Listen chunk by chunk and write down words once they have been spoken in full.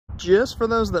just for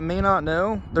those that may not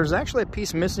know, there's actually a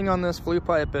piece missing on this flue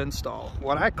pipe install.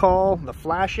 What I call the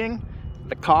flashing,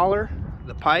 the collar,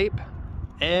 the pipe,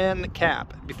 and the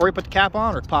cap. Before you put the cap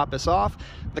on or pop this off,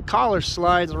 the collar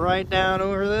slides right down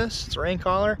over this. It's a rain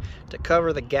collar to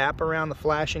cover the gap around the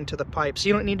flashing to the pipe. So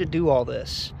you don't need to do all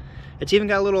this. It's even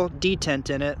got a little detent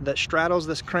in it that straddles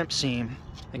this crimp seam.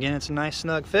 Again, it's a nice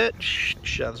snug fit,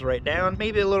 shoves right down,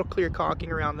 maybe a little clear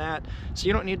caulking around that, so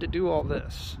you don't need to do all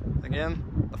this.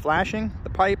 Again, the flashing, the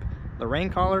pipe, the rain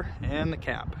collar, and the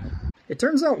cap. It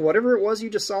turns out whatever it was you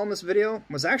just saw in this video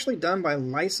was actually done by a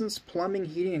licensed plumbing,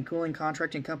 heating, and cooling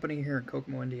contracting company here in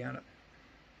Kokomo, Indiana.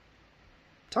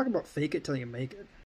 Talk about fake it till you make it.